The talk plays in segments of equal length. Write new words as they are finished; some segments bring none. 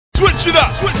Switch it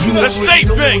up. Let's stay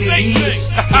big.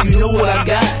 You know what I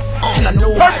got, and I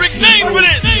know perfect name for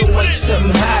this. Feel like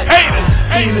something hot.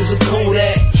 Haters. Is a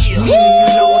Kodak. You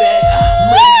know that.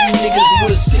 Murder you niggas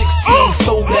with a 16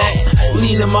 throwback.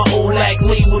 Lean in my old lack,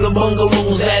 label the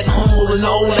bungalows at humble and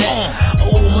all that.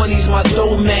 Old money's my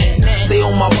dough man. They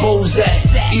on my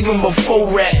Bozak. Even before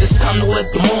rap, it's time to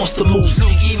let the monster loose.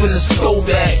 Even the skull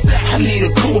back. I need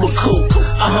a cooler coat.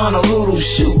 A Honolulu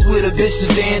shoot where the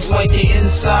bitches dance like they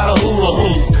inside a hula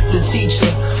hoop. The teacher,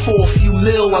 for a few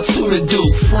mil, I too to do.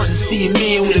 Front and see a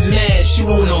man with a mask, you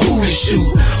won't know who to shoot.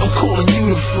 I'm calling you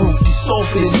the fruit, you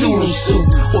soft for the noodle soup.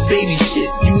 Or baby shit,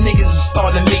 you niggas are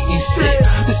starting to make me sick.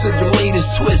 This is the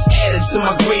latest twist added to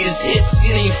my greatest hits.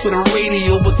 It ain't for the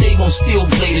radio, but they gon' still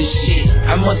play this shit.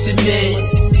 I must admit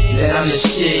that I'm the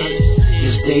shit.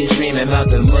 Just daydreaming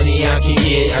about the money I can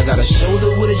get. I got a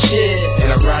shoulder with a chip and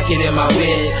a rocket in my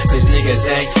whip. Cause niggas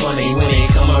act funny when they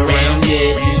come around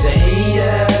it. You's a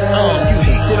hater. You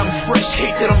hate that I'm fresh,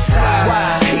 hate that I'm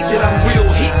fly. Hate that I'm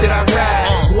real, hate that I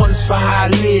ride. One's for how I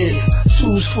live,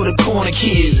 two's for the corner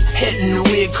kids. Heading to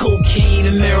where cocaine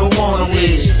and marijuana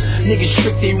lives. Niggas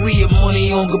trick they real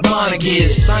money on Gabbana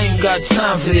gifts. I ain't got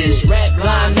time for this, rap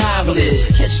line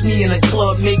novelist. Catch me in a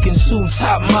club making 2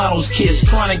 top models kiss.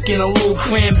 Chronic in a little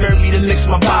cranberry to mix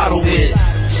my bottle with.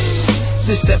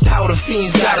 This that powder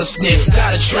fiends gotta sniff,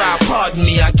 gotta try, pardon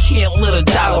me, I can't let a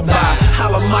dollar buy.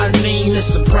 Holla my name,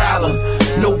 it's a problem.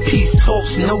 No peace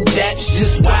talks, no daps,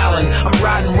 just wildin'. I'm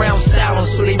riding round styling,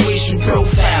 so they racial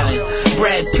profiling.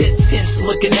 Brad Pitt tints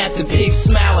looking at the pig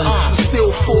smiling.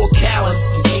 Still 4 calorie,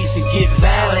 in case it get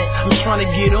violent. I'm trying to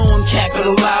get on,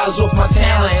 capitalize off my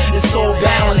talent. It's all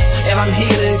balanced, and I'm here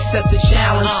to accept the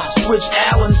challenge. Switch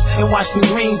Allens and watch them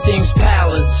green things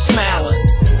piling, smiling.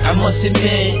 I must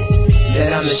admit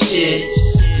that I'm the shit.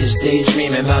 Just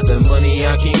daydreaming about the money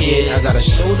I can get. I got a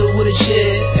shoulder with a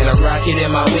chip and a rocket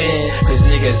in my whip. Cause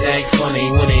niggas act funny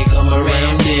when they come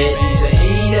around it. You's a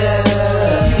hater.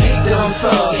 You hate that I'm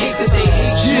thug, hate that they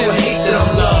hate you, hate that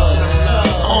I'm loved.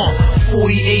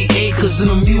 48 acres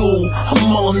and a mule, a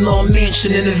Mullinar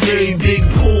mansion in a very big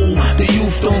pool. The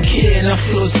youth don't care and I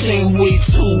feel the same way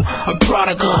too. A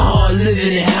product of hard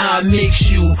living and how it makes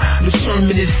you.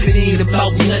 Determined if it ain't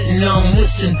about nothing, I don't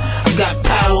listen. I got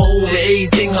power over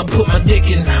everything I put my dick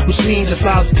in. Which means if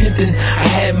I was pimping, I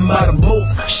had him by the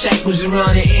boat. Shackles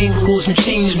around their ankles and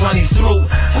chains around their throat.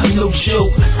 I'm no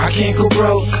joke, I can't go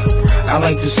broke. I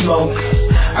like to smoke.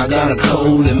 I got a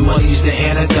cold and money's the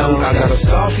antidote. I got a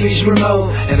Scarface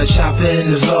remote and a chopper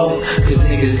in the vault. Cause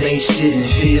niggas ain't shit and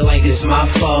feel like it's my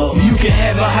fault. You can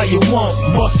have it how you want,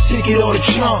 bust a ticket or the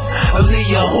trunk. I live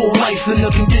your whole life in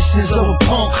the conditions of a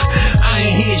punk. I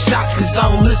ain't hear shots cause I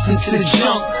don't listen to the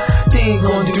junk. They ain't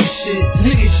gonna do shit,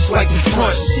 niggas just like the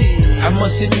front. I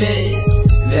must admit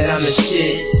that I'm the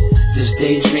shit. Just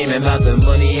daydreaming about the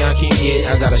money I can get.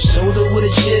 I got a shoulder with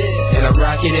a chip and a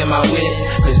rocket in my whip.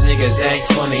 Cause niggas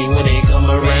act funny when they come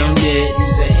around it.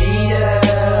 You's a hater.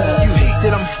 You hate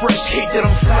that I'm fresh, hate that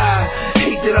I'm fly.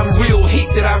 Hate that I'm real,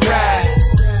 hate that I ride.